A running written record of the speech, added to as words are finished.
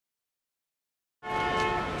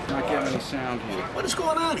Not getting any sound here. What is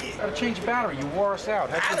going on here? Gotta change the battery. You wore us out.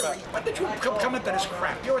 Battery? When did you come into this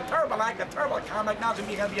crap? You're a terrible actor, terrible comic. Now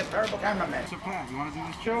you're gonna be a terrible cameraman. What's the plan? You wanna do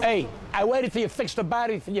this show? Hey, I waited till you fixed the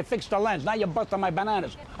battery, till you fixed the lens. Now you're busting my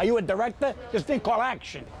bananas. Are you a director? This thing called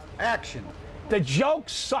action. Action. The joke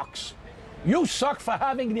sucks. You suck for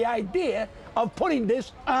having the idea of putting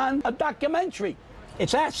this on a documentary.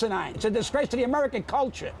 It's asinine. It's a disgrace to the American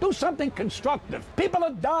culture. Do something constructive. People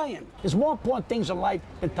are dying. There's more important things in life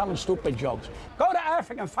than telling stupid jokes. Go to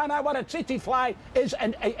Africa and find out what a tsetse fly is.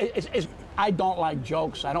 I don't like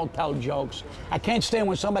jokes. I don't tell jokes. I can't stand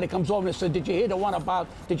when somebody comes over and says, did you hear the one about,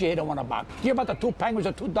 did you hear the one about? Did you hear about the 2 penguins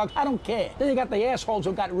or 2 ducks? I don't care. Then you got the assholes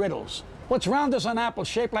who got riddles. What's round as an apple,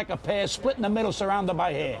 shaped like a pear, split in the middle, surrounded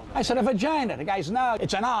by hair? I said, a vagina. The guy's, no,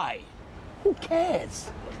 it's an eye. Who cares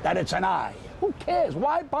that it's an eye? Who cares?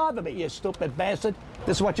 Why bother me, you stupid bastard?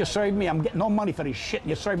 This is what you served me. I'm getting no money for this shit, and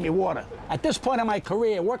you served me water. At this point in my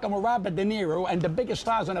career, working with Robert De Niro and the biggest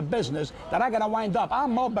stars in the business, that I gotta wind up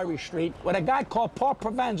on Mulberry Street with a guy called Paul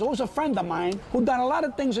Provenza, who's a friend of mine, who done a lot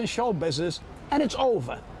of things in show business, and it's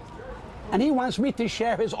over. And he wants me to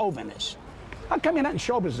share his overness. How come you're not in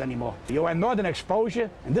show business anymore? You're in Northern Exposure,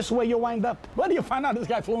 and this is where you wind up? Where do you find out this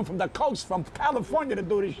guy flew in from the coast, from California, to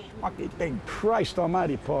do this fucking thing? Christ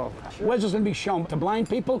almighty, Paul. Where's this gonna be shown? To blind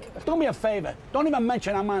people? Do me a favor. Don't even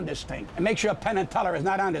mention I'm on this thing. And make sure Penn and Teller is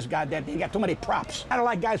not on this goddamn thing. You got too many props. I don't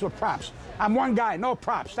like guys with props. I'm one guy, no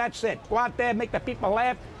props. That's it. Go out there, make the people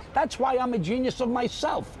laugh. That's why I'm a genius of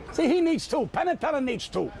myself. See, he needs 2. Penn and Teller needs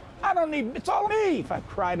 2. I don't need, it's all me, if I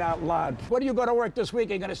cried out loud. What do you go to work this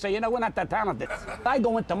week? You're gonna say, you know, we're not that talented. I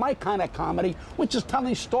go into my kind of comedy, which is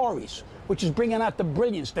telling stories, which is bringing out the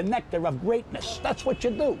brilliance, the nectar of greatness. That's what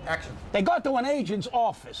you do. Action. They go to an agent's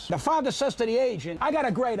office. The father says to the agent, I got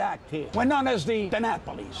a great act here. We're known as the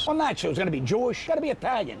Napolis. Well, naturally, it's gonna be Jewish, gotta be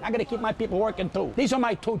Italian. I gotta keep my people working too. These are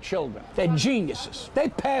my 2 children. They're geniuses. They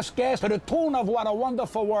pass gas to the tune of What a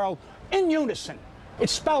Wonderful World in unison.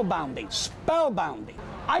 It's spellbinding, spellbinding.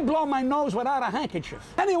 I blow my nose without a handkerchief.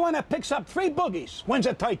 Anyone that picks up 3 boogies wins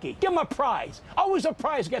a turkey. Give him a prize. Always a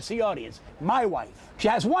prize gets the audience. My wife, she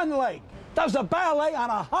has 1 leg, does the ballet on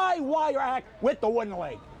a high wire act with the wooden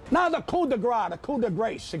leg. Now the coup de grace, the coup de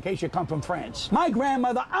grace, in case you come from France. My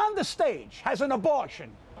grandmother on the stage has an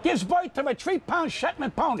abortion, gives birth to a 3-pound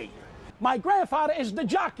Shetland pony. My grandfather is the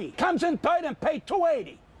jockey, comes in third and paid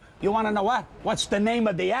 $2.80. You want to know what? What's the name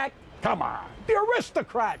of the act? Come on, the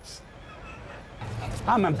Aristocrats.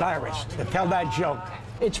 I'm embarrassed to tell that joke.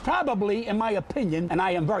 It's probably, in my opinion, and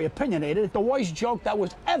I am very opinionated, the worst joke that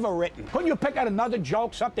was ever written. Couldn't you pick out another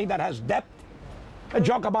joke, something that has depth? A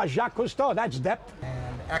joke about Jacques Cousteau, that's depth.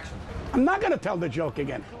 And action. I'm not gonna tell the joke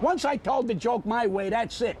again. Once I told the joke my way,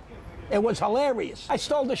 that's it. It was hilarious. I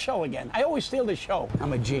stole the show again. I always steal the show.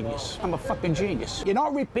 I'm a genius. I'm a fucking genius. You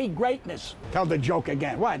don't repeat greatness. Tell the joke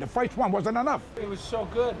again. Why? The first one wasn't enough. It was so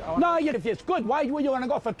good. No, if it's good, why were you gonna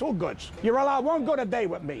go for 2 goods? You're allowed 1 good a day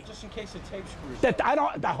with me. Just in case the tape screws.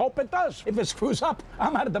 I hope it does. If it screws up,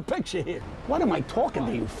 I'm out of the picture here. What am I talking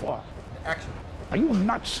to you for? Action. Are you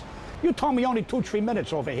nuts? You told me only 2-3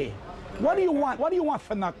 minutes over here. What do you want? What do you want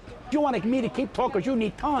for nothing? You want me to keep talking because you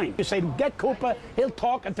need time. You say, get Cooper, he'll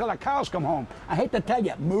talk until the cows come home. I hate to tell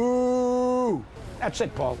you, moo. That's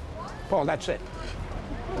it, Paul. Paul, that's it.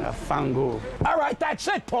 Fangu. All right, that's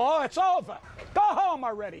it, Paul. It's over. Go home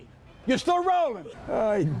already. You're still rolling.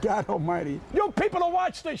 Oh, God almighty. You people who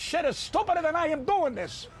watch this shit are stupider than I am doing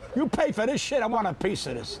this. You pay for this shit, I want a piece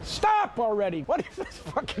of this. Stop already. What is this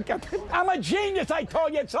fucking guy? I'm a genius, I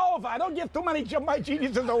told you, it's over. I don't give too many of my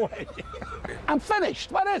geniuses away. I'm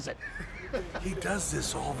finished. What is it? He does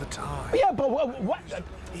this all the time. Yeah, but what?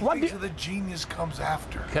 He thinks the genius comes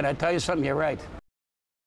after. Can I tell you something? You're right.